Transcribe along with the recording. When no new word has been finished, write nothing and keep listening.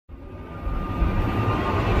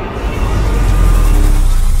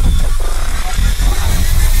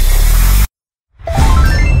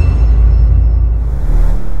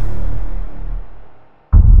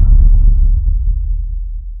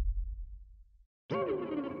The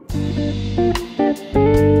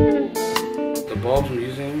bulbs I'm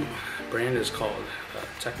using, brand is called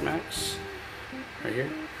Techmax, right here.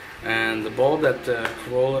 And the bulb that the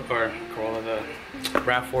the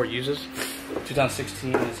RAV4 uses,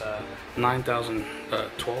 2016, is a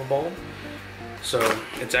 9012 bulb. So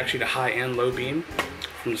it's actually the high and low beam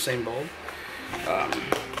from the same bulb. I'll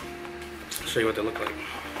show you what they look like.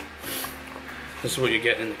 This is what you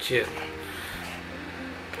get in the kit.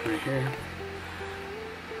 Right here.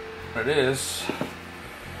 What it is,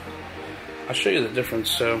 I'll show you the difference.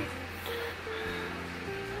 So,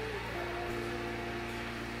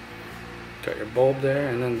 got your bulb there,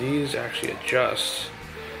 and then these actually adjust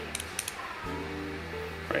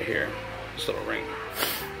right here. This little ring.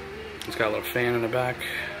 It's got a little fan in the back.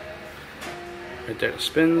 Right there, it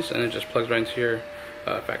spins, and it just plugs right into your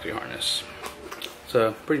factory harness.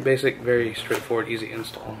 So pretty basic, very straightforward, easy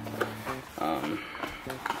install.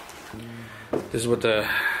 This is what the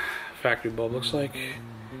factory bulb looks like.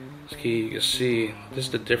 This key, you can see this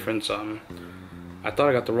is the difference. I thought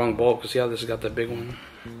I got the wrong bulb because see how this has got that big one.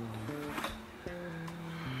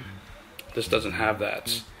 This doesn't have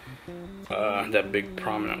that that big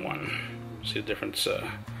prominent one. See the difference? I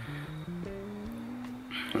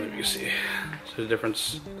don't know if you can see. So the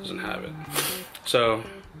difference doesn't have it. So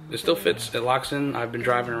it still fits. It locks in. I've been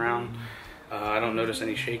driving around. I don't notice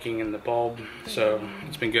any shaking in the bulb, so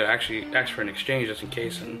it's been good. I actually asked for an exchange just in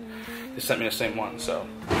case, and they sent me the same one. So,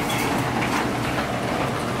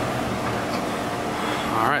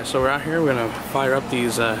 all right. So we're out here. We're gonna fire up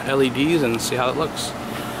these LEDs and see how it looks.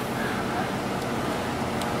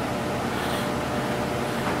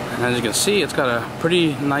 And as you can see, it's got a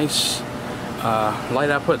pretty nice light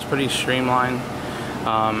output. It's pretty streamlined,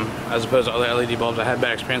 as opposed to other LED bulbs. I had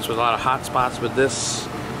bad experience with a lot of hot spots with this.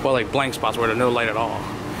 Well, like blank spots where there's no light at all.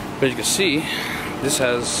 But as you can see, this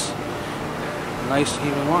has a nice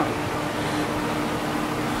even line.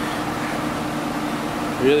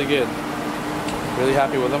 Really good. Really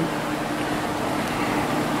happy with them.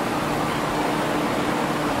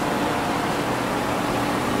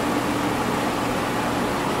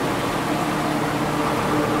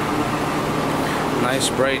 Nice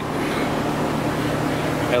bright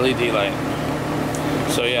LED light.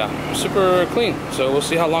 So yeah, super clean. So we'll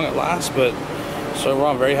see how long it lasts, but so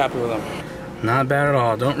overall I'm very happy with them. Not bad at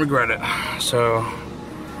all, don't regret it. So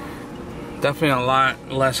definitely a lot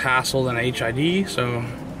less hassle than a HID, so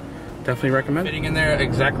definitely recommend. Fitting in there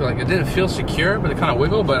exactly like it didn't feel secure, but it kind of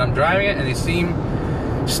wiggled, but I'm driving it and they seem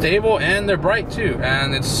stable and they're bright too.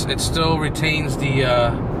 And it still retains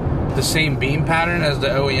the same beam pattern as the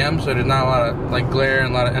OEM, so there's not a lot of like glare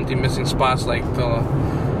and a lot of empty missing spots like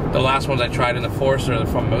the last ones I tried in the Forester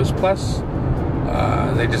from Most Plus.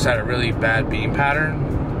 They just had a really bad beam pattern.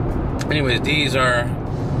 Anyways, these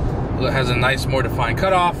has a nice, more defined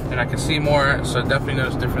cutoff, and I can see more, so definitely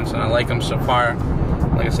notice difference, and I like them so far.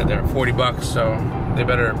 Like I said, they're 40 bucks, so they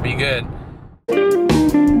better be good.